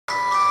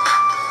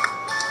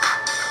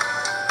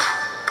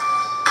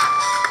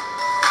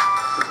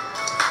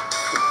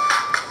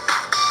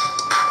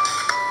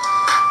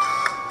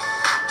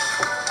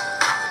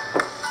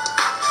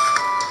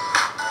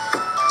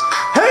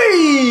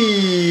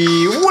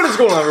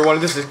going on, everyone?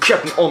 This is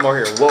Captain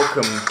Olimar here.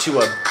 Welcome to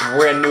a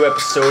brand new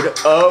episode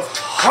of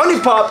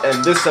Huniepop,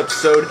 and this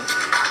episode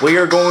we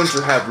are going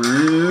to have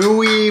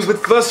Louie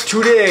with us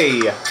today.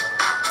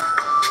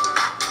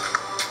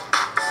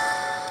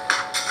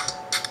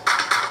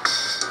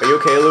 Are you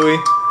okay, Louie?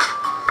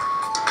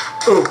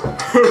 Oh,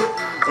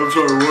 I'm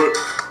sorry, what?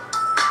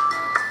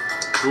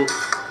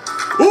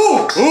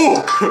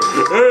 Oh,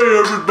 hey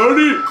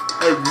everybody,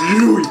 I'm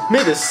Louie.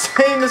 Made the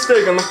same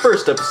mistake on the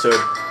first episode.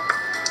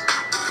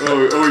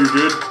 Oh, you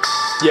did?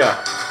 Yeah.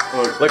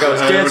 Like I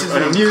was dancing to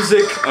the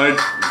music.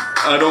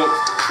 I don't,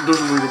 it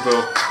doesn't ring a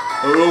bell.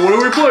 What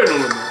are we playing,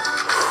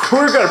 Olimar?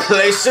 We're gonna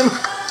play some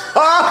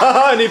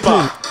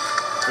HuniePop.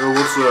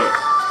 What's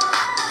that?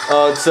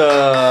 It's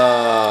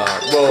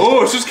well.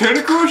 Oh, it's just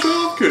Candy Crush? I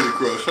love Candy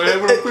Crush. I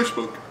have it on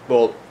Facebook.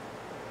 Well,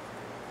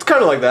 it's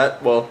kind of like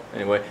that. Well,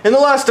 anyway. In the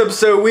last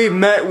episode, we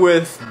met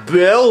with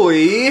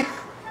Belly.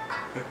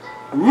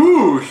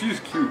 Ooh,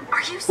 she's cute. Are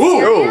you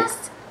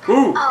serious?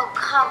 Ooh. Oh,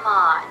 come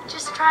on.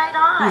 Just try it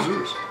on.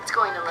 Who's this? It's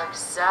going to look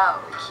so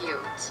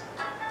cute.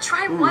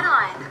 Try what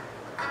on?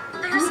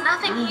 There's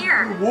nothing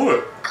here.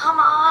 What? Come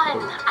on.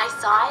 I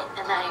saw it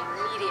and I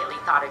immediately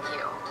thought of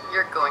you.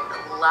 You're going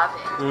to love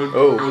it. I promise.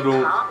 don't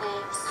know.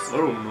 I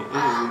don't know what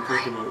you're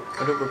talking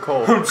about. I don't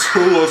recall. I'm so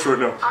lost right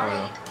now.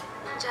 Alright.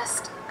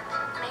 Just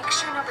make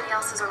sure nobody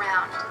else is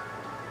around.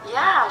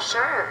 Yeah,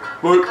 sure.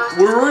 But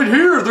we're right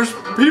here. There's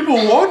people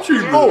watching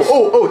this.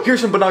 Oh, here's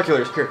some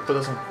binoculars. Here, put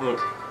this on. Look,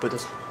 Put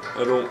this on.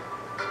 I don't.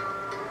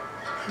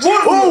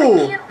 What? Oh!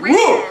 You can't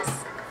wear this.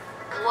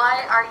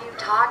 What are you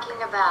talking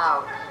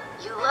about?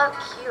 You look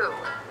cute.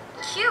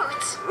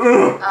 Cute?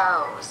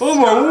 Oh, Oh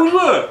my, what was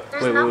that?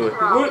 There's Wait. nothing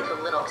wrong What? with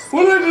the little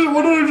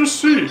What did I just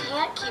see? You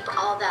can't keep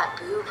all that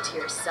boob to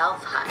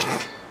yourself,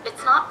 hun.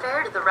 It's not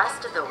fair to the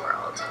rest of the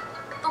world.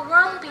 The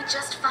world will be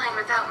just fine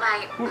without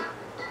my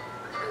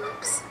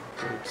boobs.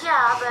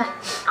 Yeah, but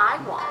I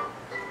won't.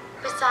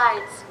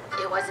 Besides,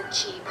 it wasn't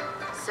cheap,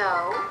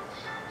 so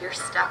you're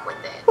stuck with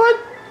it. What?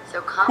 So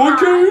come Why on.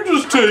 can't you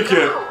just take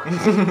it?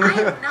 No,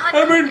 I am not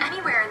going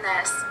anywhere in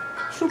this.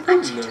 So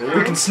put it there.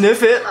 We can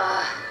sniff it.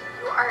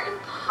 You are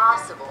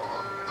impossible.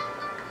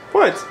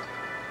 What?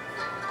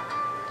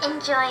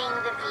 Enjoying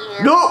the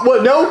view. No,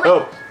 what? No?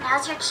 Oh,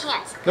 Now's your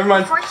chance. never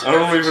mind. Before she I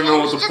don't goes even to know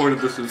jail, what the you point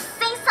of this is. just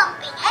say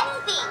something,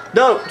 anything.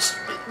 No.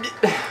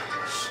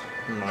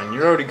 Come on,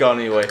 you're already gone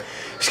anyway.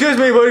 Excuse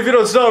me, but if you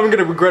don't stop, I'm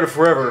gonna regret it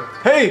forever.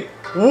 Hey,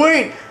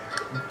 wait!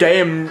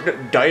 Damn.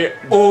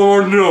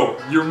 Oh no,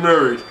 you're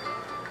married.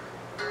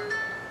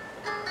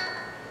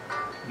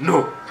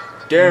 No.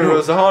 Damn, No. it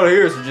was the hot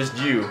ears or just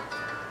you?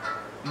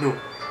 No,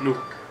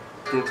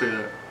 don't say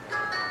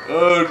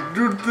that.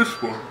 Do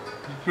this one.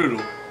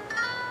 Middle.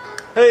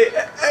 Hey,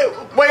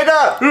 wait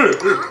up! Hey.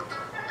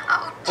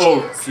 Oh,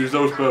 Oh, jeez,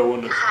 that was bad,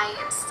 wasn't it?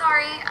 Hi,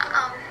 sorry.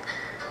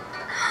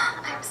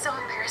 I'm so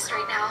embarrassed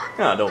right now.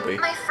 Nah, don't be.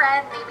 My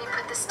friend made me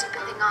put this stupid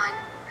thing on.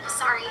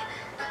 Sorry.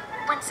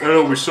 One I second.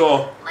 know, we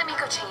saw. Let me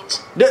go change.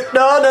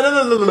 No.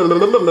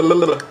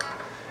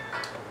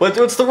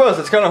 What's the rush?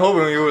 It's kind of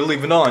hoping you were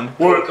leaving on.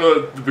 What,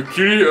 the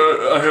bikini?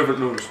 I haven't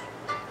noticed.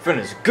 Friend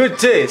is good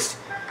taste.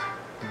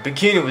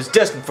 Bikini was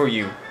destined for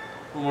you.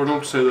 Oh,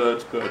 don't say that,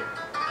 it's bad.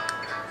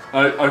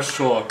 I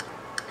saw.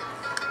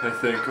 I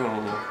think, I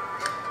don't know.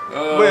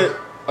 Wait,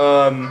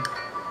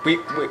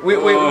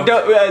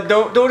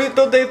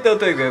 don't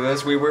think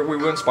this. We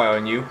wouldn't spy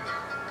on you.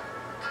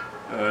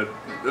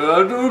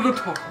 No,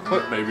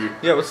 what? Maybe.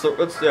 Yeah, what's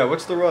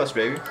the rush,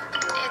 baby?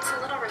 It's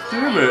a little revealing.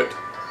 Damn it.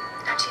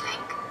 Don't you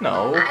think?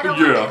 No. I don't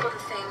Yeah. want people to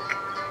think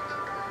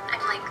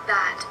I'm like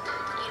that,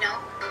 you know?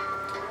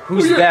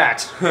 Who's yeah.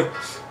 that?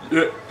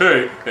 Yeah,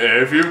 hey,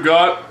 if you've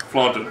got,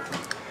 flaunt it.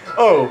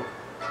 Oh,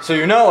 so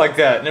you're not like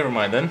that. Never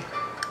mind then.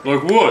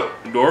 Like what?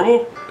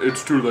 Adorable?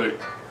 It's too late.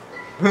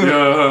 Yeah,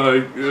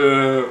 like,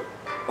 oh,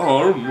 I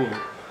don't know.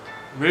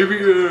 Maybe,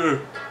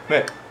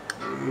 Hey,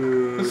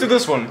 let's do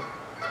this one.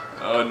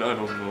 I don't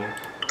know.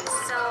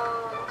 So,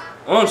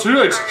 Oh,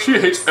 she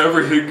hates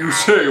everything you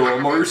say,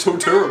 Olimar. You're so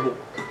terrible.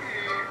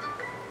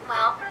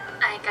 well,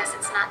 I guess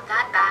it's not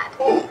that bad.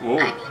 Whoa.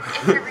 I mean,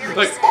 if you're really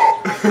Like-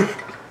 sad.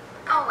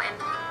 Oh,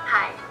 and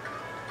hi.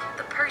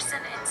 The person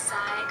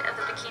inside of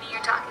the bikini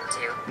you're talking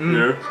to,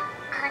 Yeah.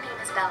 her name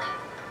is Belly.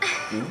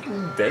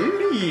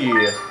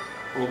 Belly.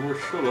 Olimar,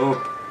 shut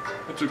up.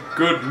 That's a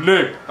good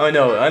name. I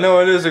know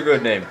it is a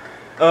good name.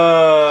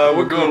 Oh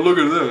my god, look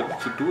at that.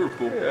 It's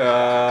adorable.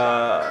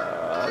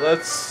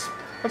 Let's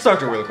talk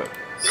to her real quick.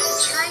 I'm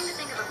trying to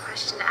think of a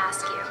question to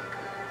ask you.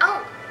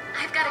 Oh,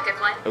 I've got a good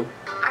one. Oh.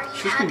 Are you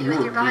She's happy been with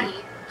your rude, body?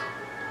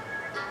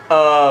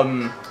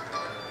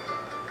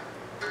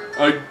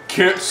 I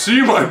can't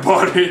see my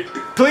body.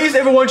 Please,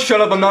 everyone,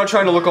 shut up. I'm not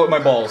trying to look at my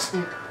balls.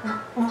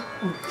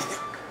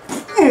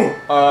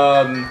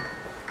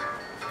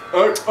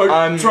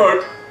 I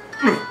tried.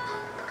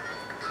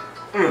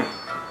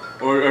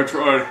 I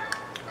tried.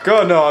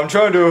 God, no, I'm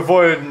trying to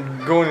avoid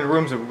going in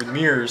rooms with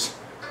mirrors.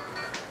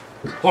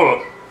 Hold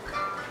on.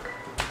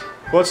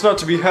 What's not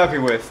to be happy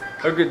with?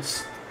 I could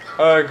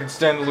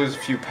stand to lose a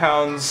few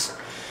pounds.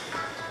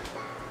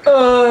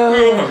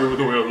 I'm happy with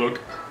the way I look.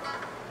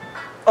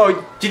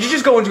 Oh, did you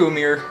just go into a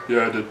mirror?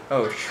 Yeah, I did.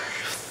 Oh,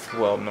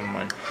 well, never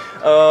mind.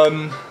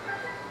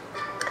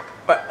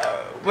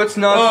 What's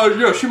not?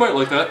 Yeah, she might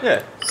like that.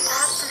 Yeah.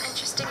 That's an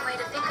interesting way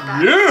to think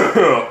about it.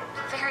 Yeah!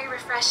 Very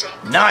refreshing.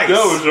 Nice.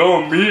 That was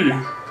on me.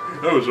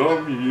 That was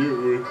on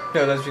me.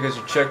 Yeah, that's because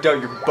you checked out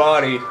your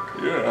body.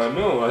 Yeah, I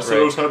know. I said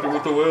I was happy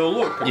with the way I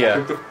look. Yeah. I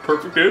picked the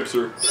perfect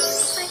answer.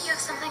 Seems like you have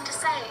something to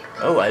say.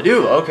 Oh, I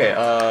do. Okay.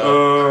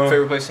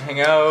 Favorite place to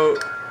hang out?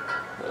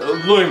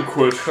 Lame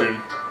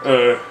question.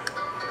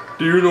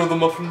 Do you know the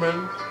Muffin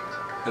Man?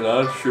 And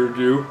I sure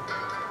do.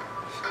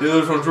 Yeah,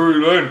 this one's really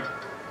lame.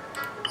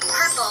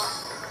 Purple.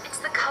 It's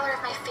the color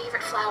of my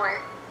favorite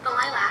flower, the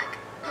lilac.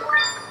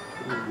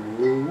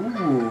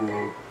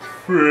 Ooh,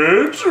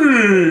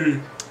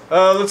 fancy.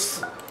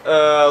 Let's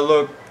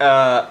look.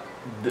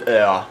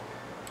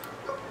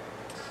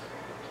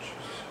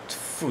 What's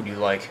food you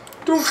like?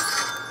 Don't.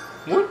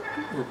 What?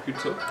 Or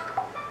pizza?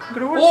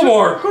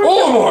 Olimar!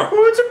 Olimar! Who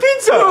wants a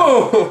pizza?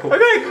 No!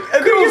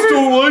 Okay, Girls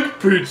don't like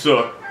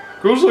pizza.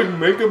 Girls like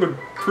makeup and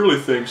pretty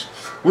things.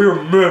 We are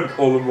men,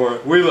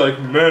 Olimar. We like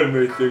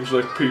man-made things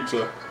like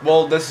pizza.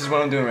 Well, this is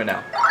what I'm doing right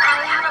now.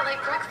 I had a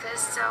late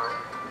breakfast, so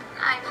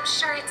I'm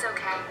sure it's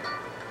okay.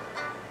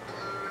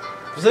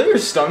 Was that your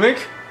stomach?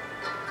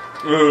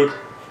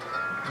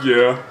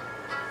 Yeah.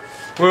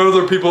 When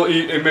other people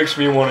eat, it makes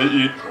me want to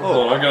eat.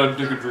 Hold on, I gotta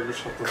take a drink or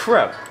something.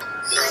 Crap. I've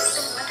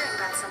been wondering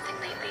about something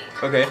lately.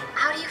 Okay.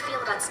 How do you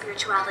feel about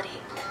spirituality?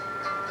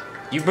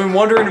 You've been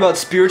wondering about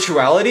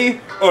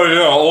spirituality? Oh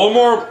yeah,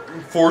 Olimar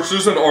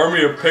forces an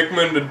army of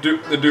Pikmin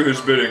to do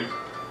his bidding.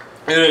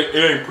 It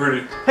ain't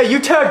pretty. Hey, you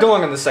tagged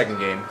along in the second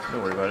game.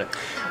 Don't worry about it.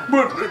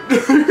 But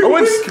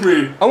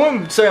I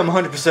wouldn't say I'm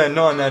 100%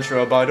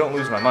 non-natural, but I don't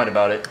lose my mind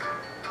about it.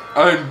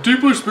 I'm a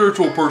deeply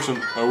spiritual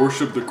person. I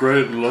worship the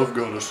great and love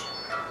goddess.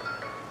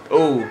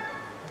 Oh,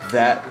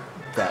 that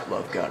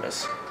love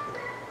goddess.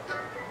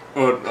 I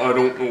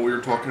don't know what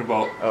you're talking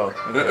about. Oh,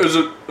 okay. Is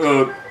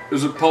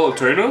it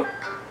Palutena?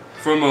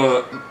 From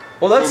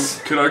Well, that's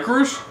from Kid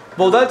Icarus?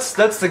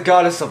 that's the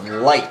goddess of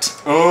light.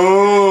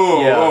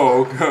 Oh, Yeah.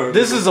 oh, okay.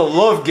 This is a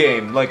love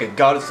game, like a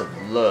goddess of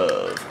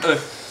love.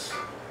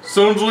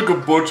 Sounds like a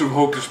bunch of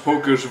hocus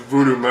pocus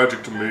voodoo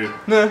magic to me.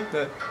 Nah,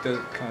 that does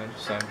kind of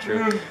sound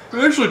true. It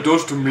actually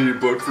does to me,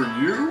 but for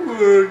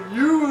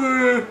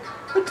you,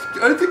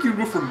 I think you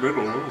go for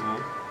middle. I don't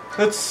know.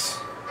 Let's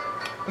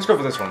go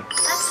for this one.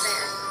 That's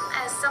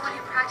fair. As someone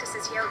who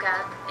practices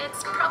yoga,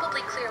 it's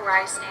probably clear where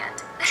I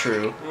stand.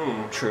 True.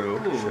 True.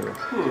 It's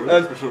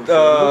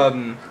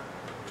understandable.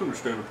 It's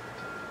understandable.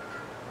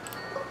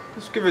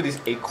 Let's give her these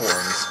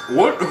acorns.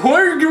 What? Why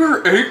are you giving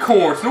her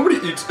acorns? Nobody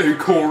eats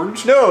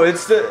acorns. No,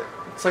 it's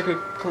like a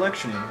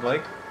collection,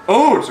 like.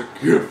 Oh, it's a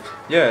gift.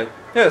 Yeah.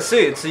 Yeah, see,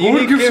 it's a Who would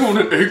unique give gift.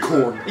 someone an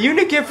acorn? A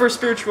unique gift for a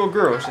spiritual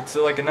girl. It's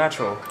like a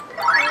natural.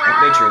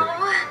 Like nature.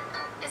 Wow.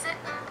 Is it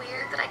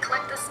weird that I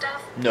collect this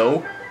stuff?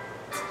 No.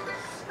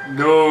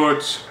 No,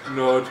 it's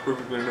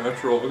perfectly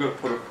natural. I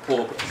gotta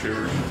pull up a chair.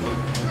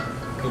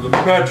 For the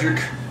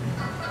magic.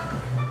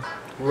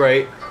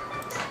 Right.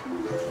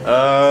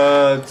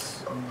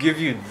 Let's give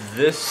you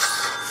this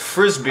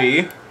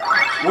frisbee.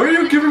 Why are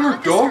you giving her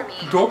dog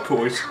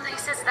toys? How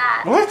nice is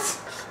that? What?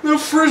 The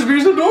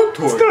frisbee's a dog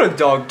toy. It's not a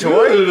dog Yeah,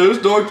 toy. it is.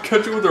 Dogs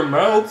catch it with their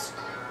mouths.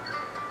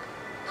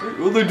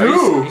 Well, they do.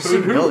 You They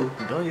see do.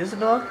 Billy is a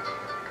dog?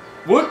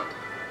 What?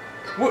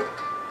 What?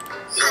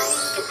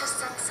 I get the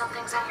sense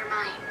something's on your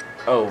mind.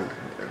 Oh.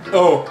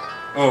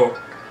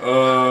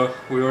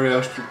 We already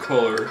asked your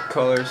color.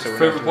 Color, so we're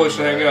Favorite not place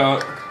to doing hang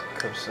out.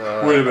 Cups,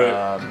 Wait a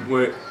minute.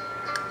 Wait.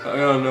 I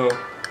don't know.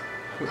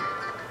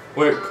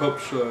 Wait, cup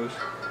size.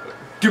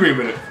 Give me a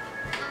minute.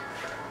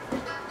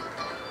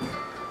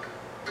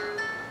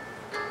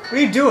 What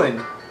are you doing?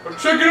 I'm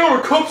checking out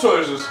our cup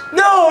sizes.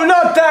 No,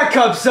 not that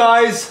cup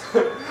size!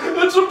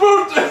 It's a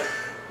birthday.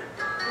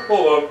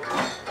 Hold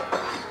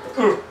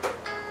on.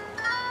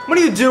 What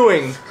are you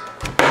doing?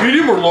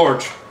 Medium or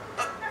large?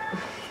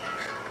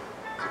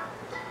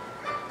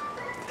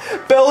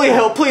 Belly,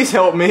 please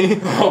help me.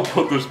 I'll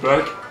put this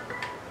back.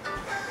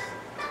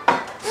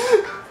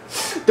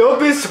 Don't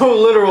be so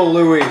literal,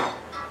 Louie.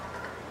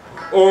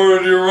 Or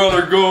do you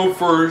rather go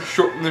for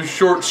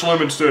short,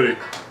 slim, and steady?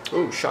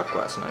 Oh, shot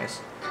glass, nice.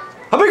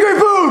 How big are your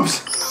boobs?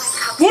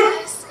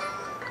 What? Size?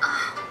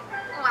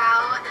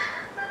 Wow.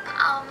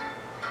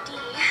 D.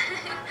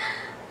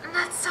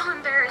 That's so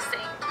embarrassing.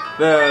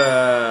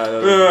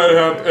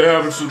 It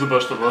happens to the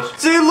best of us.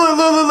 See,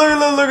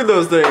 look at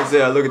those things.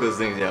 Yeah, look at those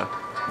things. Yeah.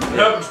 It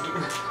happens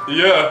to,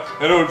 yeah,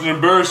 I know it's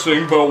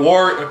embarrassing, but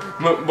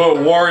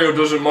Wario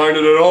doesn't mind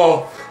it at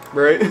all.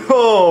 Right?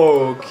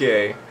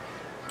 Okay.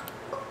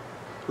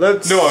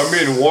 Let's. No, I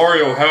mean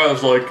Wario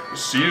has like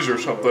C's or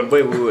something.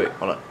 Wait.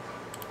 Hold on.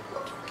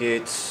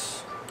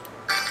 It's.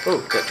 Oh,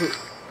 got two.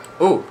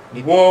 Oh.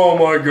 Whoa,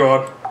 my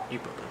God. You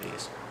both of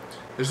these.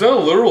 Is that a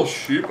literal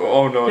sheep?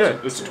 Oh no, Yeah.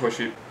 it's a toy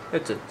sheep.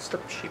 It's a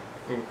stuffed sheep.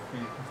 Oh,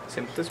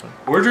 Same with this one.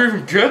 Where'd you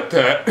even get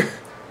that?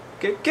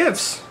 Get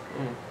gifts.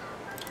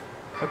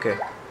 Okay.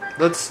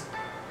 Let's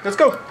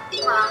go.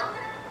 Well,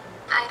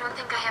 I don't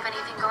think I have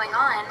anything going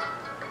on.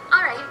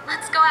 Alright,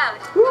 let's go out.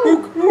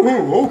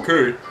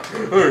 Okay.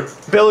 Hey,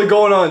 Billy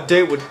going on a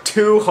date with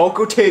 2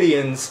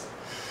 Hulkotadians.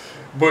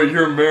 but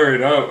you're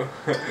married out.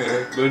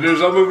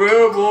 Ladies, I'm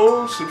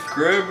available.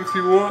 Subscribe if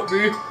you want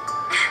me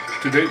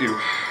to date you.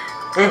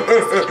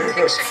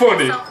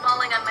 Funny. Myself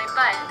falling on my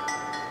butt.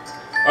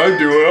 I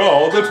do it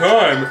all the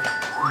time.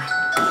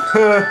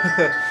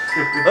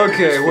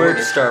 Okay, where'd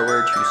you start?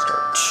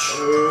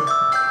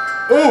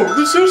 Oh,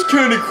 this is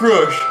Candy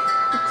Crush.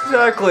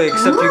 Exactly,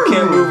 except you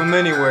can't move them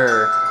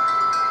anywhere.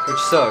 Which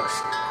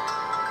sucks.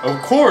 Of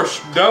course,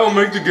 that'll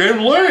make the game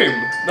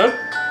lame. That,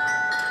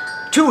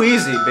 Too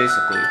easy,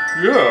 basically.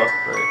 yeah.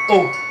 Right.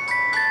 Oh,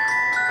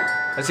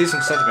 I see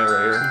some sentiment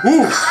right here.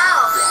 whoa.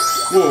 Wow.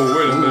 Whoa,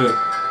 wait a minute.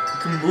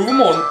 You can move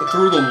them on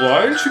through the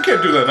lines? You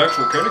can't do that in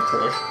actual Candy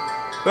Crush.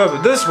 Well,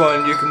 but this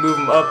one, you can move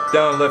them up,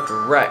 down, left,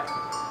 or right.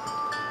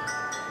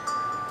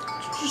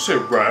 Did you say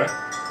rye?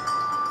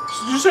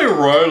 Did you say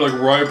rye, like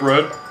rye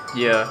bread?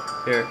 Yeah,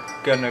 here,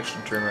 got an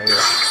extra turn right here.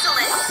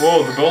 Excellent.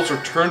 Whoa, the bells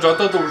are turns. I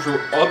thought those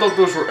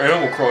were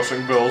Animal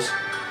Crossing bells.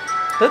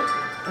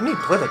 I need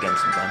to play that game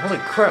sometime. Holy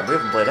crap, we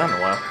haven't played that in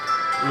a while.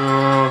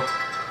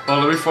 Oh,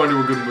 let me find you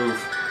a good move.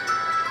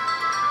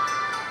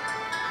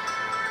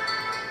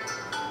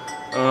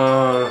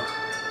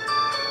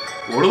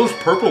 What do those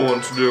purple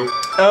ones do?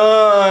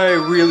 I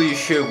really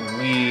should.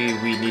 We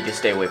need to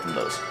stay away from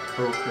those.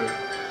 Okay.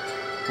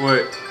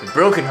 Wait, The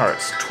Broken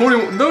Hearts.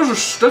 21.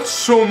 That's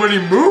so many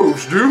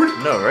moves, dude.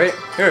 No, right?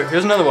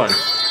 Here's another one.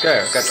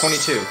 Okay, got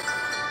 22.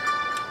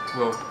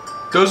 Well,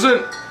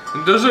 doesn't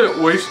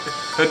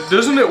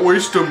it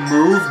waste a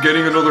move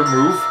getting another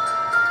move?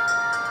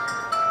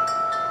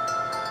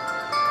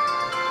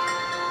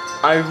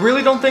 I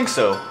really don't think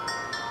so.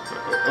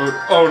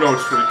 Oh no,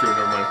 it's 22.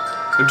 Never mind.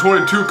 And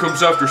 22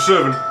 comes after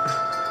 7.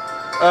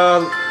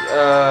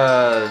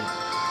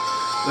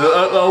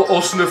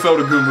 I'll sniff out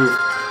a good move.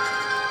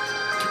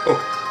 Oh.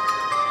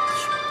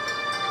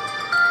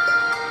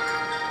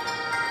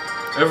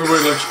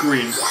 Everybody likes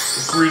green.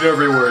 Green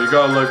everywhere. You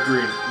gotta like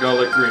green. You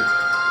gotta like green.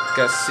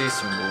 Gotta see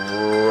some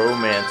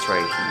romance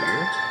right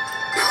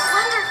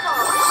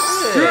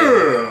Wonderful.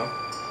 Yeah.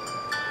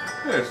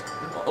 Yes.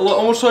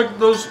 Almost like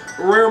those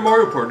rare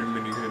Mario Party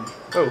minigames.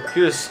 here. Oh,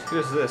 here's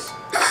this.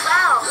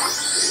 Wow.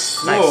 Nice.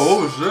 Whoa, what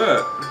was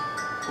that?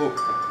 Oh.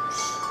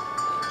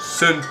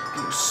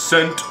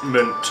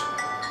 Sentiment.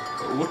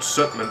 What's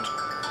sentiment?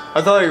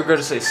 I thought you were going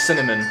to say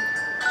cinnamon.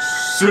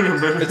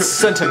 Cinnamon. It's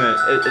sentiment.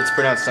 It's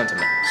pronounced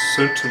sentiment.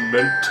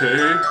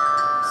 Sentimente.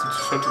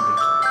 Sentiment.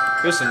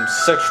 There's some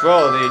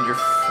sexuality in your.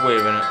 Wait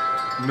a minute.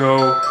 No.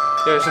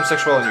 Yeah, there's some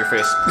sexuality in your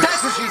face.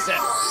 That's what she said.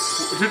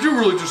 Did you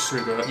really just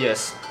say that?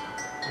 Yes,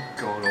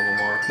 God,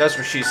 Olimar. that's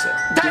what she said.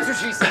 That's what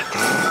she said.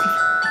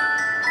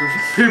 There's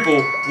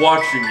people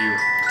watching you.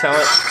 Tell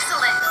it.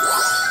 Excellent.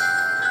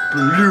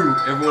 Blue.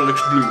 Everyone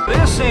looks blue.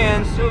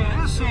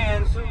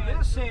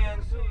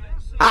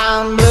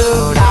 I'm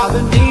blue,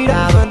 da-ba-dee,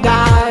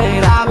 da-ba-die,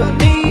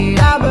 da-ba-dee,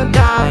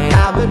 da-ba-die,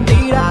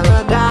 da-ba-dee,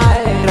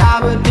 da-ba-die,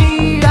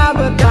 da-ba-dee,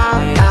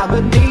 da-ba-die,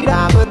 da-ba-dee,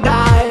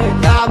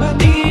 da-ba-die,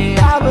 da-ba-dee,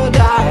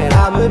 da-ba-die,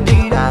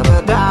 da-ba-dee,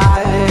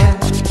 da-ba-die.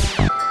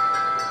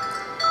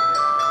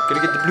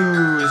 Gotta get the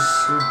blues.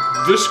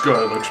 This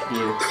guy looks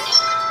blue.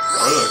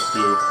 I like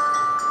blue.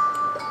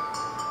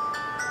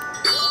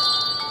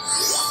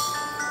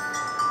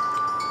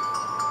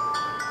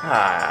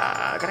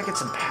 Ah, gotta get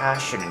some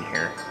passion in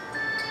here.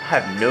 I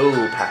have no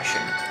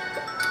passion.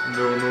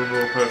 No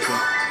passion.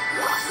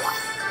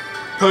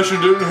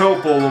 Passion didn't help,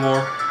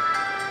 Olimar.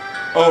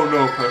 Oh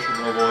no, passion.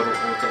 Oh, well, I don't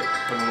know what that.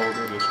 I don't know what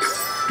that is.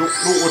 Don't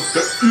know what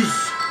that is.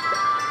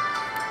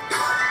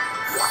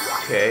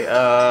 Okay,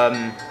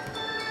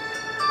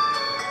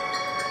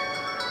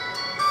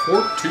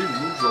 14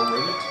 moves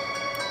already.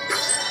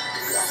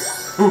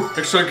 Ooh,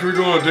 next time can we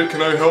go on a date?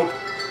 Can I help?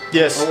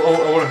 yes. I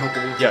want to help a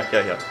little. Yeah.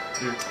 Yeah.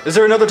 Is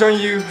there another turn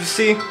you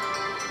see?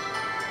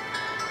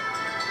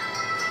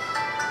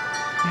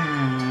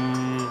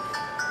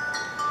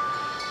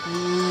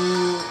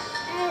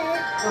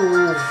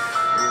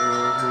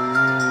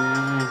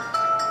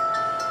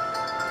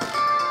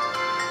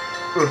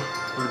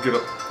 Let me get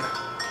up.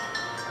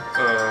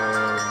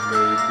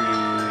 Maybe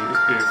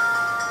if.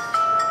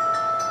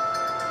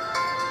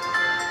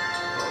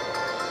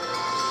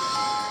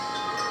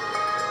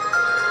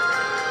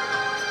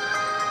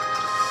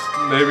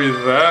 Maybe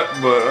that,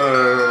 but I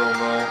don't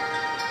know.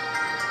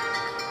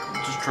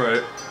 Just try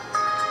it.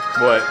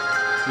 What?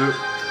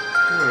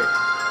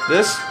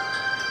 This?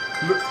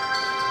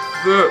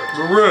 The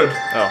red.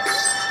 Oh,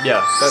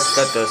 yeah.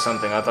 That does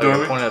something. I thought you were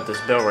Dummy. pointing at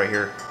this bell right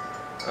here.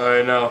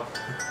 I know.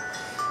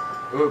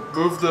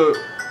 Move the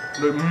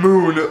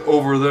moon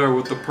over there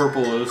with the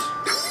purple is.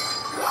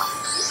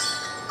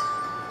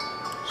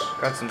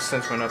 Got some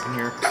sentiment up in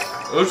here.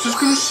 I was just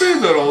gonna say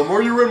that,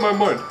 Olimar. You read my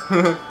mind.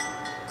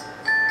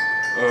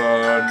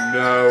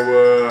 Now,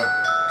 if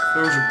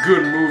there was a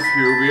good move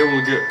here, we'll be able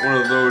to get one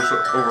of those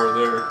over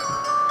there.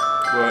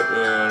 But,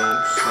 I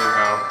don't see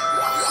how.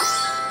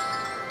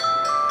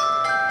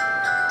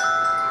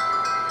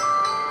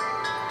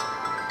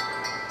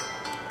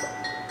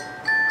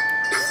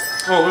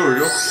 Oh, there we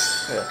go.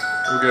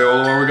 Yeah. Okay,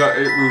 Olimar, we got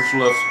 8 moves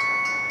left.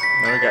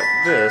 Now we got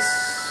this.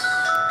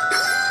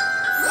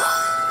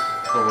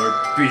 Olimar,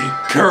 be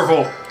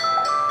careful.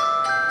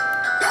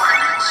 I'm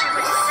not sure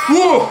what to say.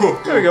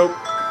 Whoa! There we go.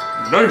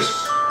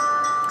 Nice.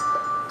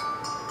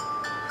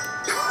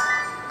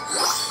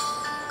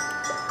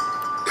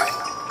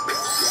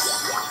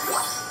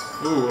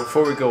 Ooh,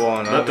 Before we go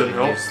on, That I'm didn't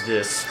gonna help. use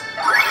this.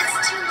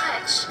 It's too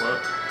much.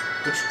 what?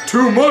 It's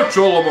too much,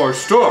 Olimar.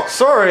 Stop.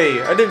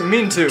 Sorry, I didn't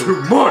mean to.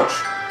 Too much.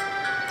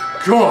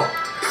 God. Oh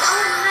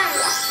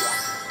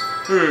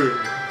Hey.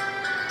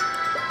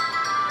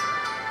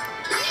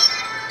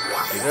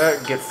 Do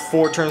that. Get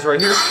 4 turns right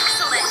here.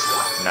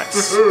 my.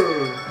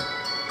 Excellent.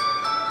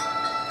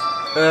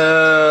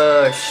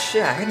 Nice.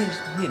 Shit, I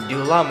need to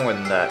do a lot more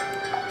than that.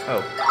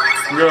 Oh,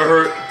 We gotta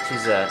hurry.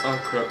 she's that. Oh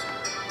crap.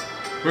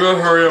 We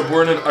gotta hurry up.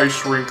 We're in an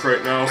ice rink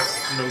right now,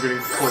 and I'm getting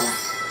cold.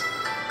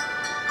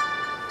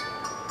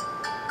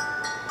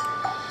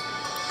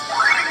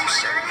 Are you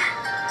sure?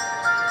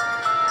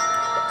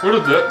 What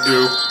did that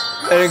do?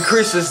 It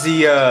increases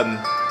the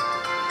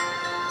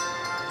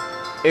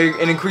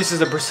it increases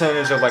the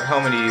percentage of like how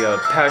many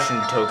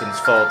passion tokens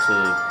fall to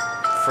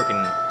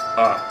freaking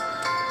Ah.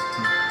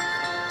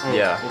 Oh,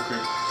 Yeah. Okay.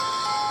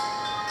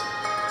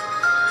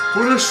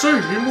 What did I say?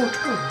 Need more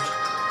turns.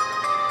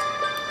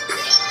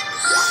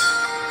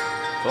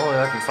 Oh,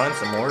 I can find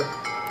some more.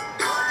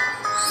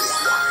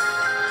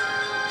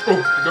 Oh,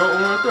 you got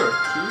one right there.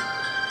 See?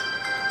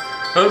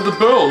 Had the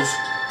bells.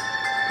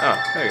 Oh,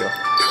 there you go.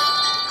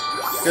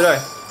 Good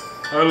eye.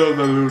 I love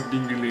that little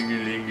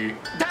dingy-lingy-lingy.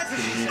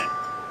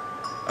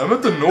 I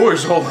meant the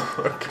noise all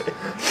over. Okay.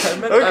 I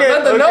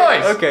meant the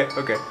noise. Okay.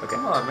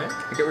 Come on, man.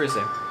 I get what you're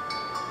saying.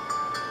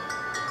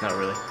 Not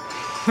really.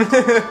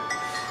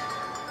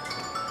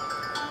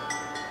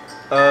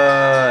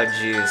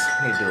 Jeez.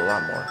 I need to do a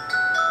lot more.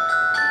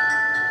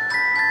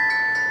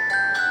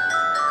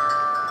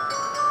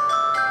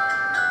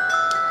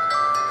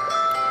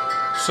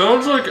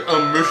 Sounds like a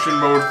mission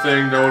mode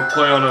thing that would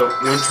play on a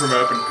winter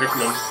map in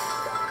Pikmin.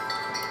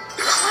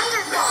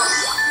 Wonderful.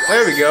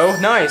 There we go.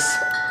 Nice.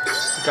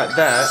 Got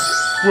that.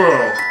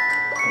 Whoa.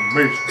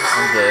 Amazing.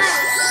 And this.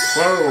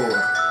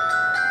 Whoa.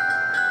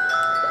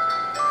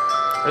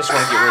 I just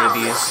want to get rid of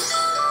these.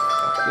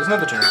 Oh, there's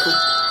another turn. Cool.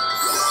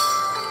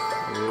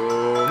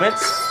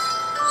 Romance.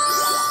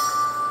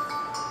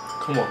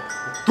 Come on.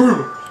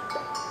 Boom.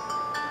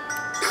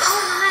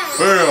 Oh my.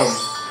 Bam.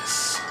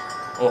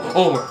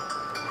 Oh my.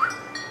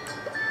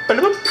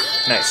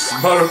 Nice.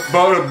 Bada,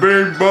 bada,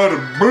 bing, bada,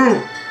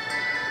 boom.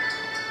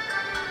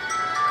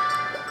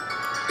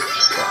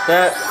 Got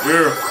that.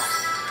 Yeah.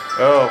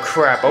 Oh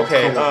crap.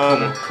 Okay. Come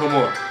on, come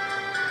on.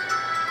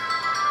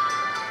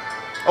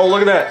 Oh,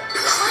 look at that.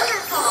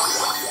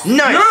 Wonderful.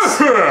 Nice.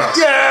 Yeah!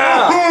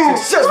 Yeah.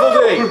 Successful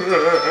day.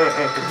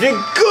 Did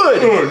good.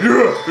 Oh,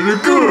 yeah, you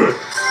did good.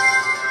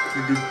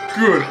 You did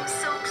good. I'm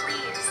so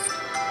pleased.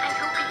 I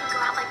hope we can go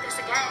out like this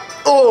again.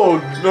 Oh,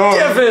 No,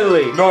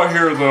 definitely. Not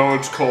here though,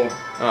 it's cold.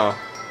 Oh.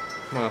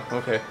 Well,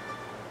 okay.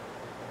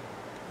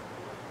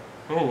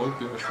 I don't like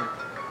this one.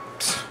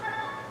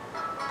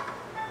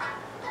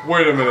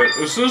 Wait a minute,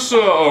 is this,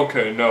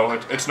 okay, no,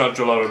 it's not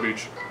Gelato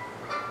Beach.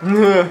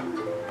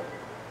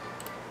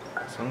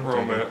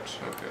 Romance,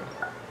 okay.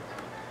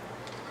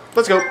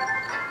 Let's go.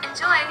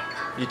 Enjoy.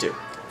 You too.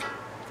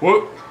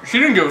 What? She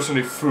didn't give us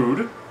any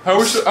food. How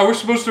are we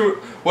supposed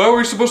to, why are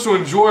we supposed to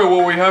enjoy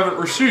what we haven't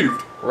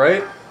received?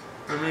 Right?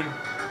 I mean,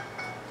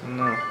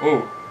 No.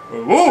 oh.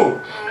 Whoa!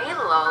 Hey,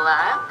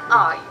 Lola.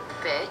 Oh,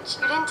 you bitch.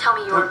 You didn't tell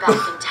me you were back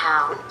in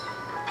town.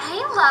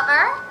 Hey,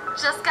 lover.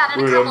 Just got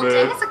in Wait a a couple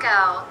minute. days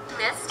ago.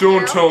 Missed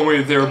Don't you. tell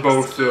me they're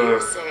both,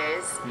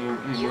 Excuses.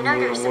 You know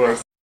you're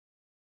supposed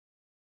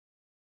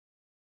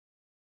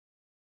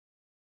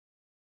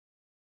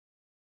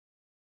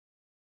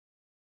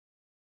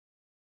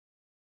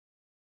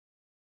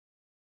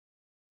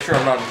Sure,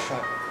 I'm not in the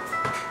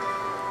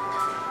shot.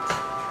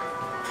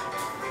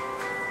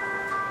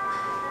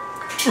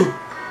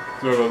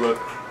 Sorry about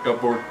that.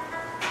 Got bored.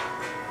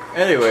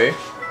 Anyway,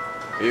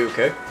 are you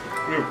okay?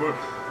 Yeah, but.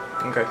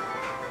 Okay.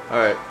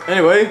 Alright.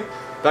 Anyway,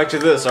 back to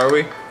this, are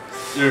we?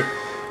 Yeah.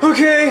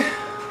 Okay.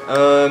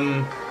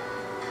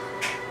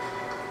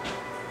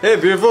 Hey,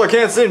 beautiful, I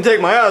can't seem to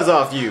take my eyes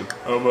off you.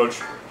 How much?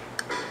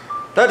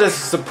 That is a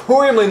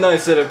supremely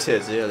nice set of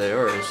tits. Yeah, they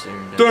are. 10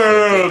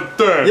 out of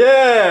 10.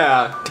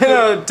 Yeah! 10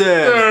 out of 10.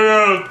 10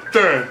 out of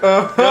 10.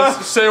 Uh-huh.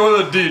 Let's say it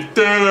with a D.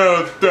 10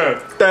 out of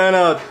 10. 10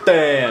 out of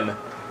 10.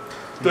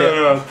 10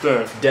 out of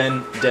 10.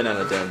 10 out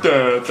of 10. 10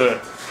 out of 10.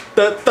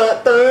 10 10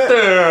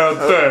 out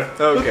of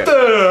 10. Okay. 10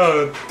 out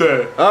of 10.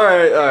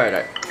 Alright.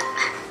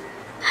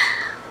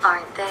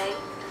 Aren't they?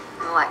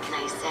 What can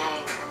I say?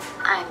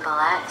 I'm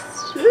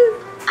blessed.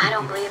 I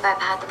don't believe I've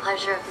had the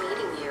pleasure of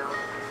meeting you.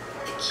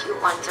 The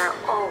cute ones are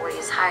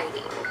always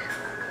hiding.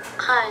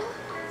 Hun,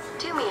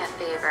 do me a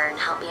favor and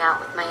help me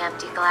out with my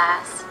empty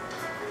glass.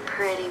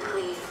 Pretty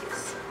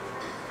please.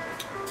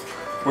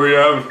 What are you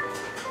having?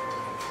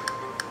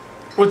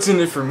 What's in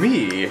it for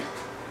me?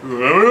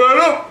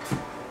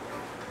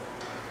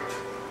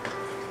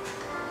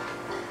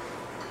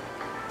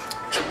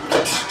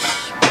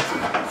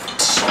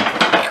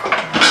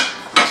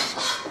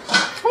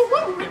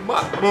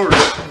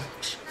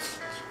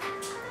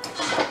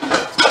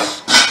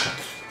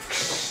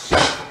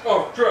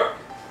 off track.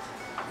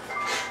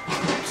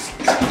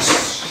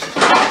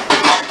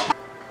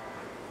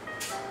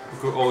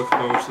 Look at all the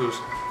components to this.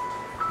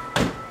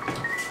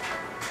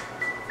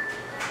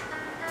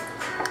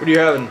 What are you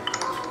having?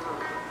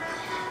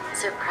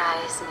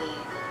 Surprise me.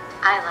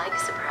 I like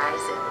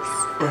surprises.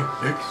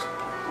 Thanks.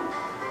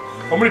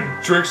 How many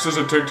drinks does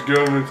it take to get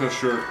underneath that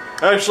shirt?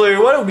 Actually,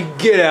 why don't we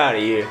get out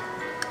of here?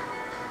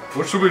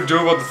 What should we do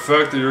about the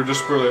fact that you're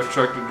desperately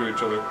attracted to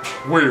each other?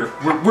 We're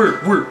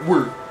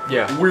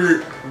Yeah.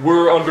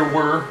 We're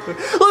underwear.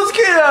 Let's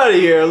get out of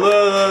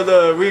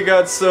here. We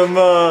got some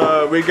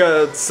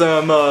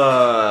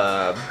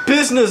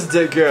business to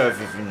take care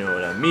of, if you know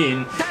what I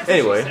mean.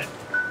 Anyway,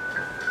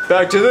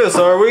 back to this,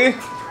 are we?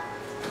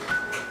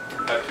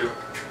 Have to.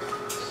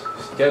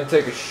 Gotta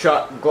take a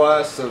shot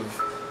glass of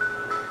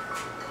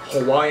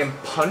Hawaiian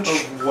punch.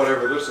 Of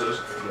whatever this is.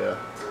 Yeah.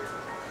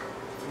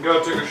 You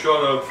gotta take a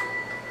shot of.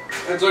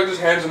 It's like just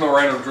hands in the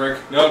random drink.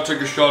 You gotta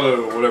take a shot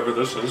of whatever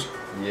this is.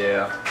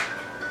 Yeah.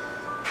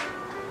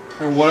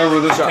 Or whatever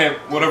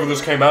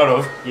this came out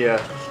of. Yeah.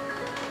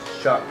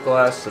 Shot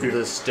glass of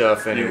this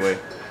stuff, anyway.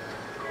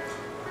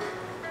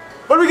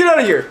 Why do we get out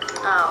of here?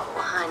 Oh,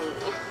 honey.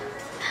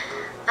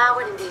 That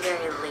wouldn't be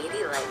very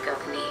ladylike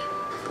of me,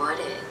 would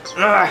it?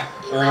 You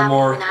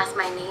Olimar. haven't even asked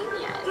my name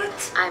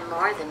yet. I'm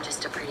more than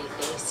just a pretty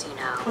face, you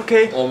know.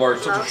 Okay. Olimar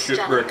is such a Most shit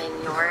brick.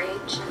 gentlemen your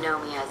age know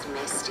me as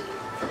Misty,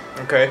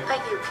 Okay.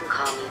 but you can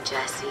call me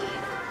Jessie.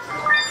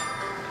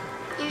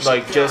 You should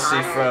Like feel Jessie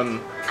honored.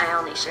 from... I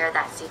only share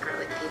that secret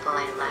with people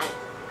I like.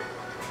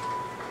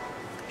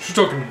 She's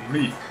talking to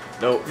me.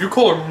 No. You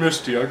call her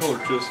Misty, I call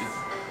her Jessie.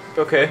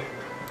 Okay.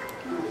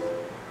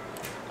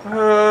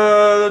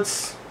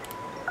 Let's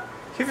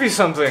give you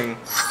something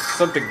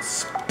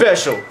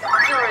special.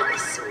 You're the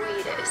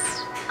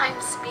sweetest. I'm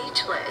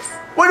speechless.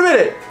 Wait a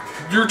minute.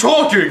 You're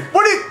talking!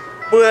 What is...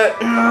 What?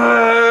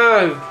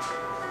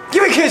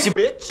 Give me a kiss, you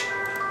bitch.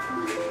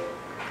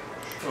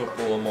 Shut up,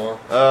 Olimar.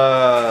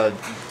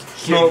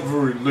 It's give- not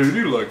very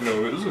ladylike now,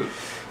 is it?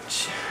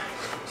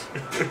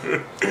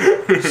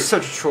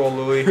 Such a troll,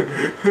 Louie.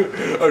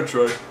 I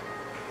tried.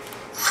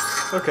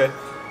 Okay.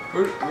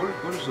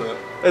 What is that?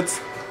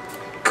 It's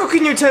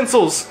cooking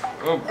utensils.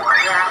 Oh.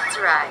 That's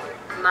right.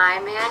 My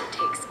man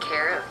takes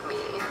care of me.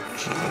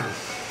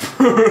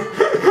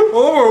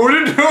 Olimar, what are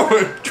you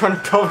doing? Trying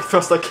to pelvic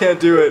thrust, I can't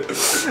do it.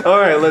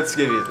 Alright, let's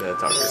give you that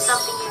talker.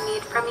 Something you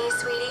need from me,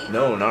 sweetie?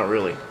 No, not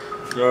really.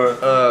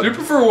 Do you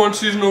prefer one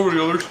season over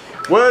the others?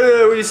 What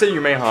do you say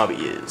your main hobby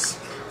is?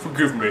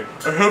 Forgive me,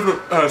 I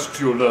haven't asked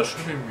your last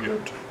name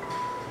yet.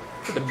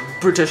 The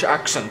British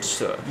accent,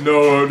 sir.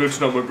 No, that's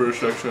not my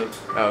British accent.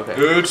 Oh, okay.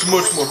 It's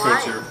much more Why?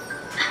 fancier.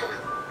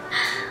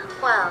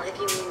 Well, if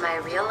you mean my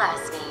real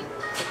last name,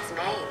 it's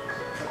May.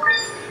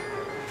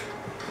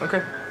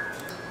 Okay.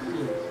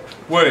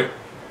 Wait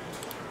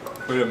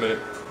a minute.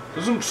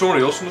 Doesn't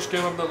somebody else in this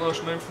game have that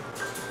last name?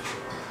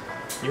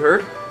 You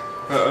heard?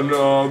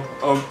 No,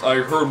 I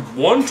heard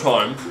one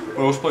time,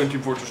 but I was playing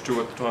Team Fortress 2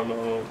 at the time.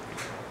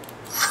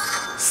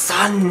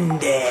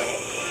 Sunday.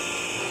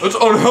 That's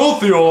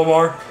unhealthy,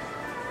 Olimar.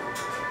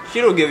 She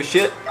don't give a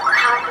shit.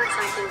 How can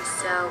something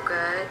so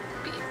good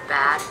be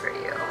bad for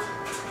you?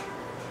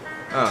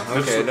 Oh,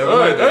 okay. That's- Never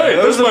mind. Hey,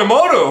 that's my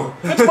motto.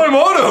 That's my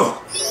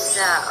motto.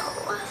 So,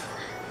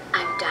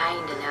 I'm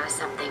dying to know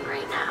something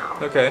right now.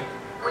 Okay.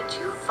 Would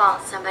you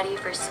fault somebody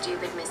for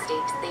stupid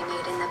mistakes they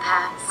made in the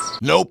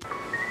past? Nope.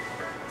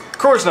 Of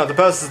course not. The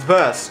past is the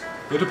past.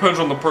 It depends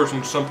on the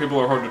person. Some people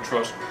are hard to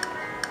trust.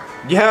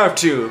 You have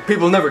to.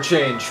 People never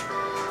change.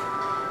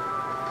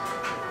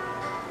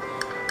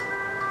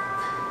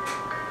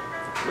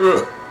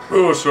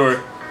 Oh, sorry.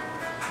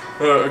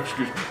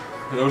 Excuse me.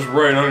 That was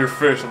right on your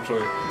face. I'm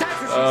sorry.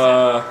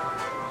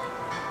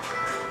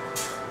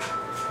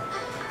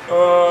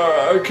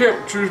 I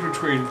can't choose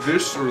between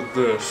this or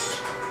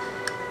this.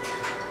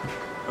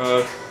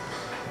 God,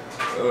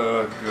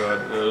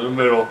 the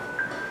middle.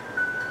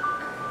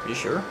 You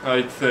sure?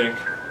 I think.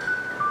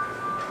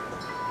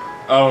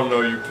 I don't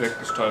know. You pick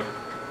this time.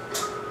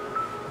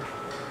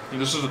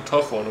 This is a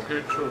tough one.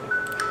 Okay, sure.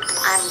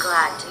 I'm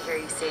glad to hear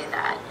you say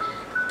that.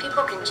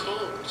 People can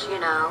change, you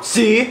know.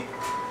 See?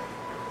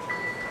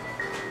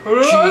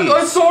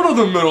 I thought of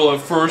the middle at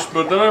first,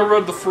 but then I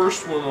read the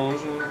first one. I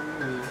was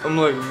I'm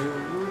like,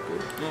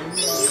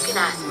 You can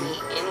ask me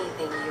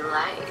anything you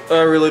like.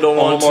 I really don't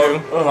want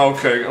to. Oh,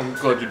 okay, I'm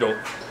glad you don't.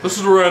 This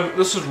is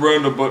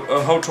random, but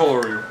how tall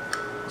are you?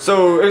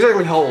 So,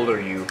 exactly how old are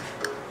you?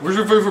 Where's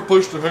your favorite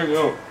place to hang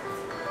out?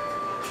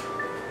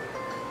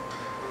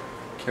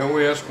 Can't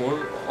we ask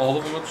all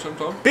of them at the same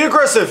time? Be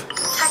aggressive!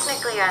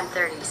 Technically, I'm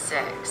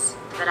 36,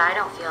 but I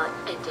don't feel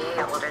a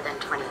day older than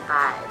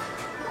 25.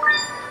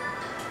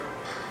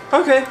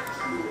 Okay.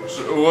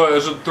 So, what,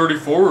 is it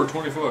 34 or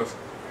 25?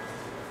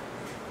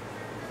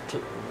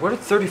 Where did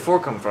 34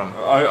 come from?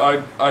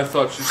 I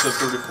thought she said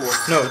 34.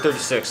 No,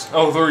 36.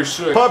 Oh,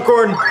 36.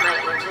 Popcorn!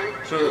 My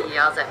agent, So- he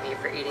yells at me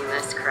for eating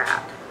this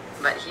crap,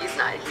 but he's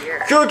not here.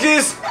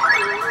 Cookies!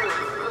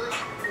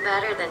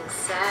 Better than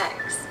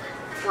sex.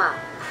 Well,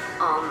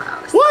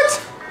 almost.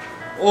 What?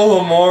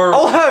 Olimar.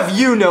 I'll have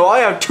you know, I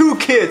have 2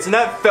 kids, and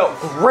that felt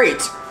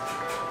great.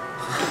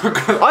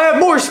 I have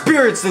more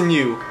spirits than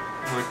you. Oh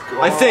my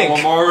God, I think.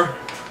 Olimar.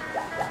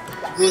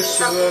 Need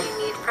something you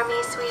need from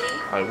me,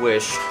 sweetie? I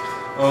wish.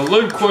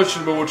 Lame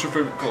question, but what's your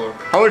favorite color?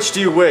 How much do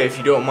you weigh, if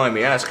you don't mind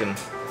me asking?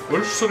 What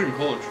did you study in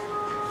college?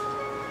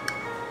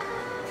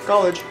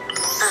 College.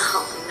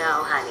 Oh,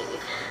 no, honey.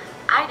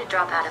 I had to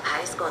drop out of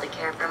high school to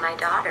care for my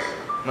daughter.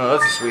 No,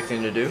 that's a sweet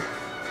thing to do.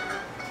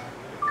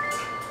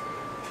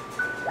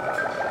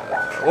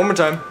 One more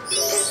time.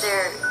 Is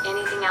there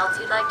anything else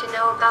you'd like to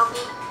know about me?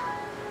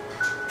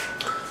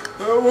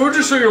 What would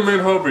you say your main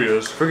hobby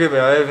is? Forgive me,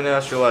 I haven't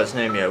asked your last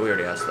name yet. We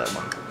already asked that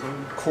one.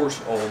 Of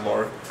course,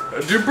 Olimar.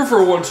 Do you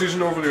prefer one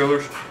season over the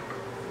others?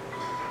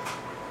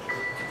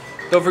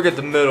 Don't forget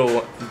the middle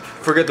one.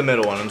 Forget the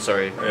middle one, I'm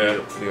sorry.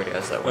 Yeah. We already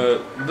asked that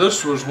one.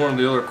 This was one of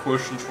the other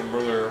questions from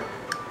earlier.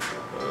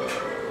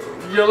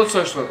 Yeah, let's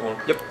ask that one.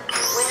 Yep. Winter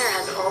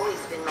has always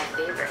been my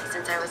favorite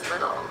since I was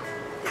little.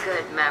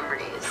 Good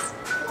memories.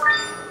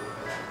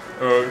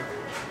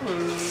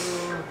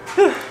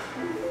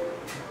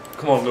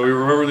 Come on, Louie,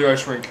 remember the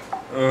ice rink.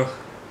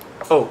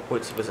 Oh,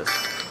 what's this?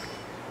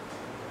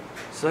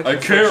 Select I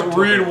can't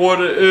read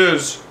what it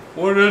is.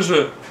 What is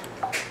it?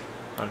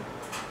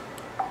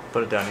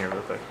 Put it down here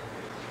real quick.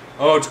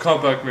 Oh, it's a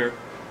compact mirror.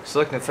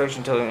 Select an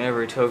affection token.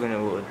 Every token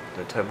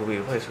the type will be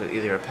replaced with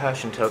either a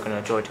passion token,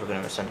 a joy token,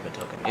 or a sentiment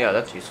token. Yeah,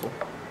 that's useful.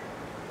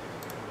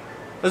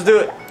 Let's do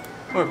it.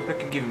 Or I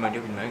can give you my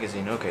different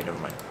magazine. Okay, never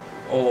mind.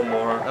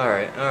 Olimar. All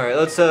right.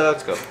 Let's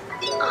go.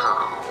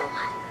 Oh,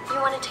 you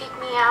want to take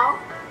me out?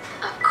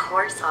 Of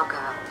course I'll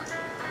go.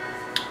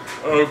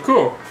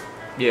 Cool.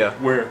 Yeah.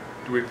 Where?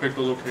 Do we pick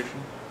the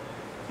location?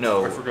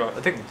 No. I forgot.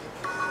 I think.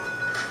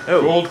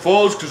 Oh. Gold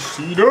Falls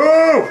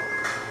Casino!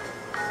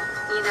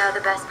 You know the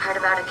best part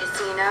about a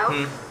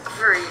casino?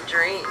 Free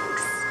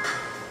drinks.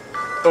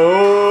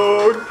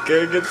 Oh,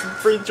 okay, get some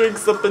free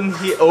drinks up in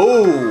here.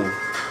 Oh.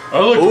 I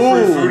like the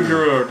free Ooh. food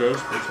here at our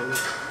desk.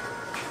 Place.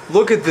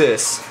 Look at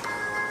this.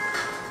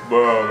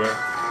 Wow, man.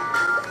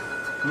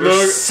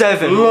 There's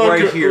 7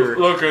 right here.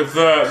 Look at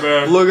that,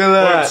 man. Look at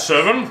that. Wait,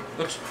 7?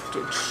 That's 6.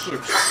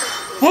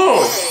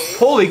 Whoa!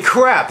 Holy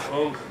crap.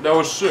 That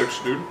was 6,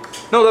 dude.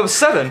 No, that was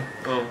 7.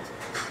 Oh.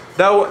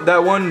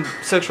 That one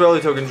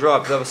sexuality token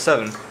dropped. That was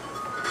 7.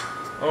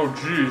 Oh,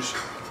 jeez.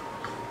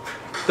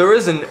 There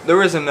isn't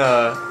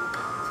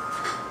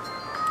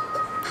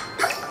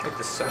Like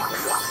the second.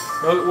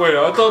 Wait,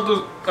 I thought this.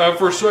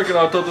 For a second,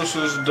 I thought this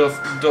was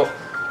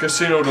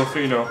Casino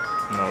Delfino.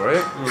 No,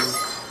 right?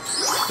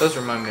 Does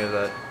remind me of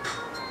that.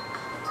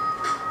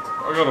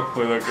 I gotta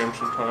play that game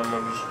sometime. I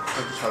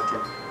just have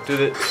to. Did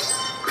it?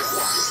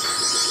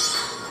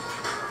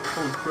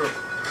 Holy crap!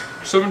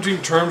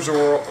 17 terms and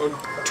we're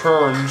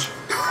almost.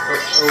 You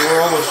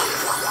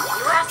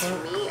asked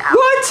me out.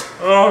 What?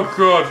 Oh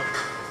god!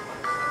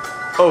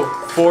 Oh,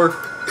 4.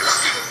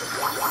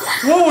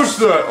 What was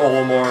that,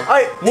 Olimar?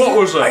 What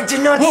was that? I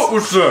did not. What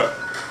was that?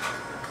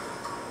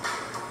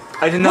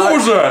 I did not. What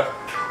was that?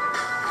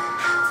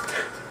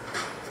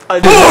 I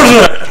did What not. was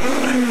that?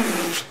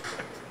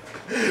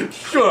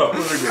 Shut up.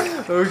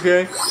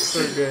 Okay.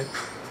 Okay.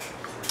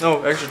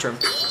 Oh, extra term.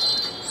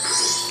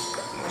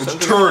 It's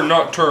turn,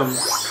 not term.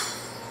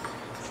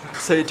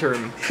 Say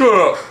term. Shut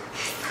up.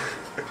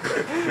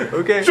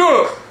 Okay. Shut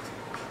up.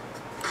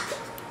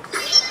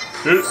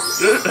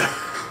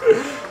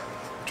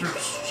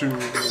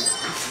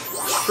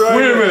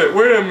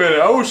 Wait a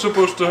minute. I was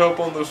supposed to help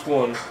on this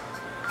one.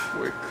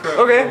 Wait, crap.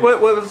 Okay. What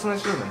was the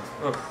next one then?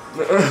 Oh.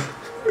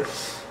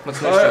 What's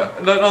the next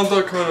one?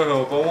 That kind of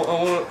help. I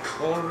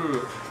want to do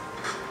it.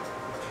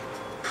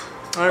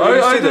 All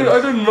right, I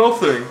did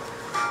nothing.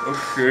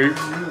 Okay.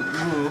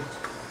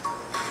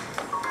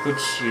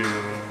 Let's see.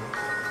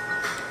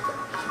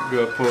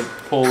 Gotta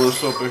pull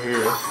this up in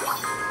here.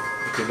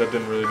 Okay, that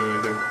didn't really do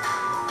anything.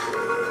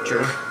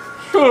 Sure.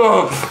 Shut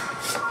up!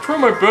 Try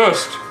my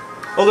best.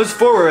 Oh, there's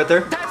 4 right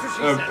there.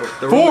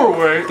 The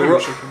 4-way.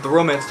 The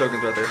romance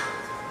token's right there.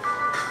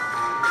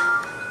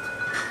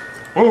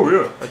 Oh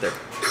yeah. Right there.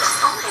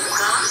 Oh my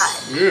god.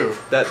 Yeah.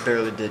 That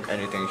barely did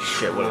anything.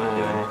 Shit, what am I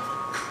doing?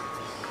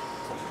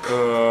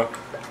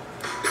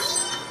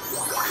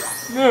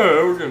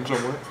 Yeah, we're getting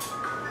somewhere.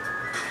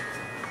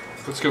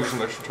 Let's give us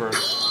an extra turn.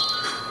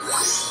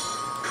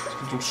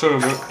 Let's get some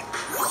sentiment.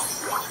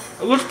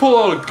 Let's pull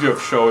out a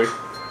gift, shall we?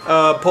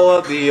 Pull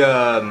out the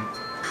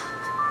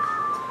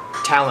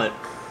talent.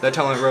 That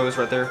talent rose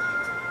right there.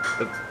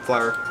 The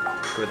flower.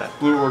 Go with that.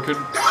 Blue orchid.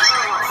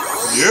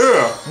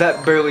 Yeah.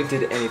 That barely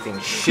did anything.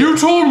 Shit. You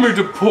told me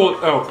to pull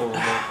it out. Oh, no.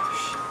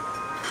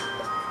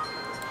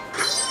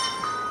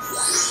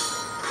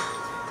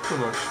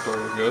 Nice start, I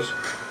guess.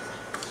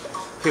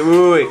 Okay,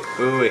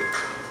 wait.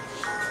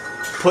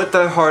 Put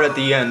that heart at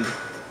the end.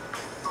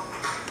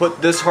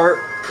 Put this heart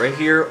right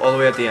here, all the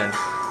way at the end.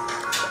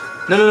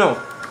 No.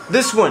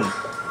 This one.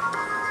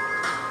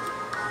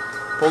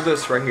 Pull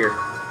this right here.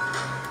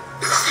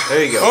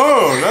 There you go.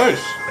 Oh,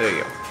 nice. There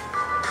you go.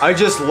 I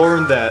just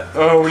learned that.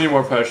 Oh, we need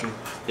more passion. Oh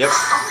Yep. my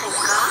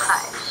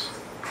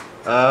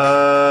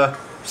gosh.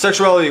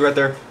 Sexuality right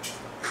there.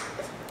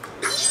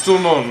 Still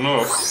not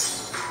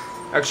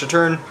enough. Extra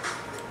turn.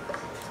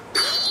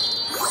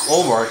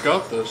 Olimar, I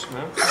got this,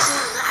 man.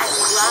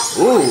 I love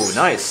Ooh,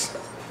 nice.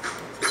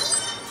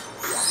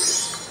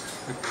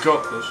 I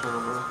got this,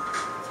 Olimar.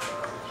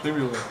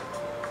 Simulate.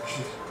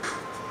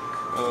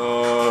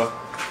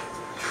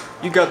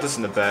 You got this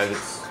in the bag.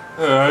 It's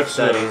Yeah, that's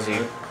that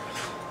easy.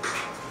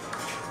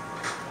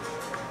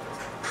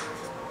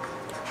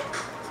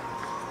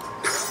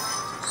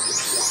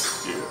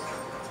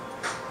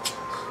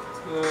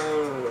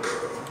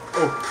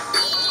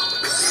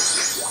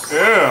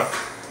 Yeah.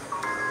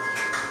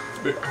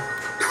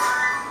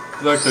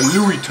 Like the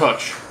Louie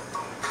touch,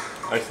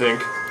 I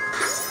think.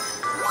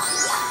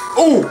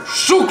 Oh,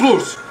 so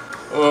close.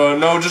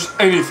 No, just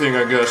anything,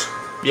 I guess.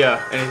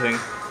 Yeah, anything.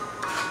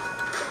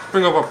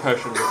 Bring up our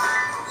passion.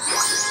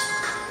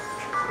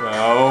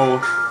 Now,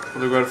 for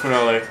the grand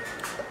finale.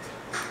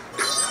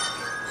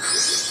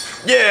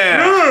 Yeah!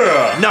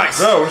 Yeah! Nice!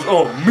 That was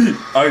all me.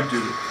 I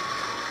did it.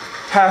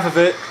 Half of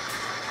it.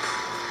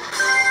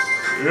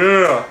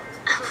 Yeah.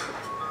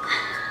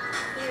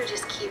 You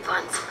just keep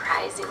on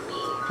surprising me.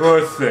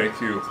 Oh,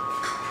 thank you.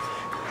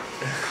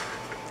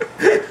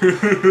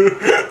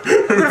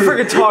 I'm gonna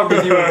freaking talk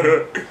with you.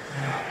 Yeah,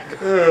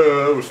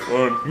 that was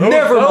fun.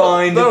 Never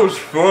mind. That was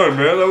fun,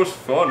 man. That was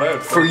fun. I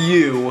had fun. For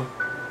you.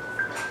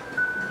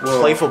 Well,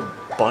 Playful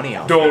bunny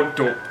out. Don't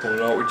pull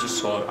it out. We just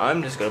saw it.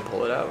 I'm just gonna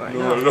pull it out right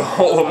No, now. no,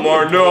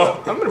 Olimar,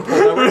 no. I'm gonna pull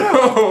it out right now.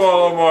 No,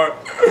 Olimar.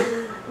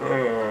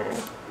 Oh.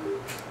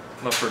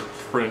 Not for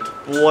print.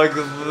 Like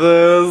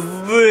this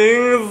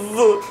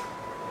thing.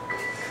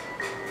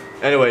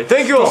 Anyway,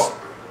 thank you all.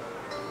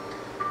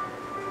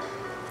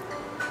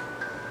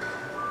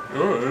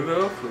 Oh,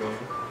 enough.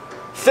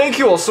 Thank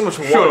you all so much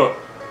for Shut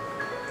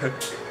watching.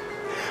 up.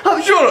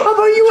 Shut up. How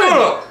about you Shut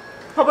end? up.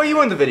 How about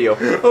you end the video?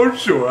 I'm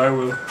sure I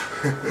will.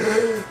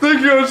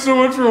 Thank you guys so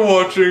much for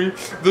watching.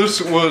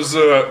 This was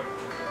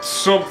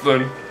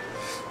something.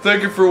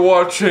 Thank you for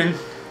watching.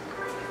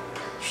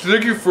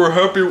 Thank you for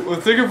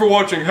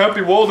watching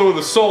Happy Waldo and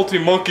the Salty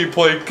Monkey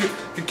play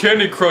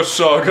Candy Crush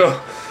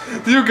Saga.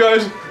 You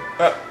guys,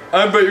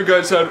 I bet you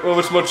guys had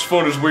as much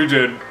fun as we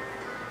did.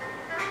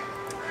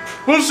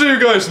 We'll see you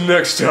guys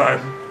next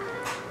time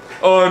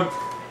on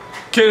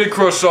Candy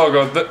Crush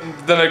Saga,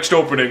 the next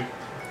opening.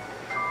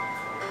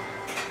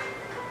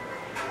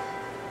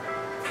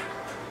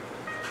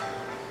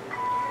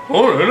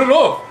 Oh, hit it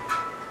off.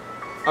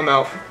 I'm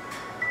out.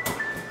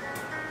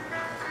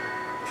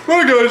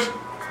 Bye, guys.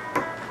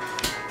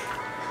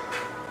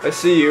 I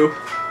see you.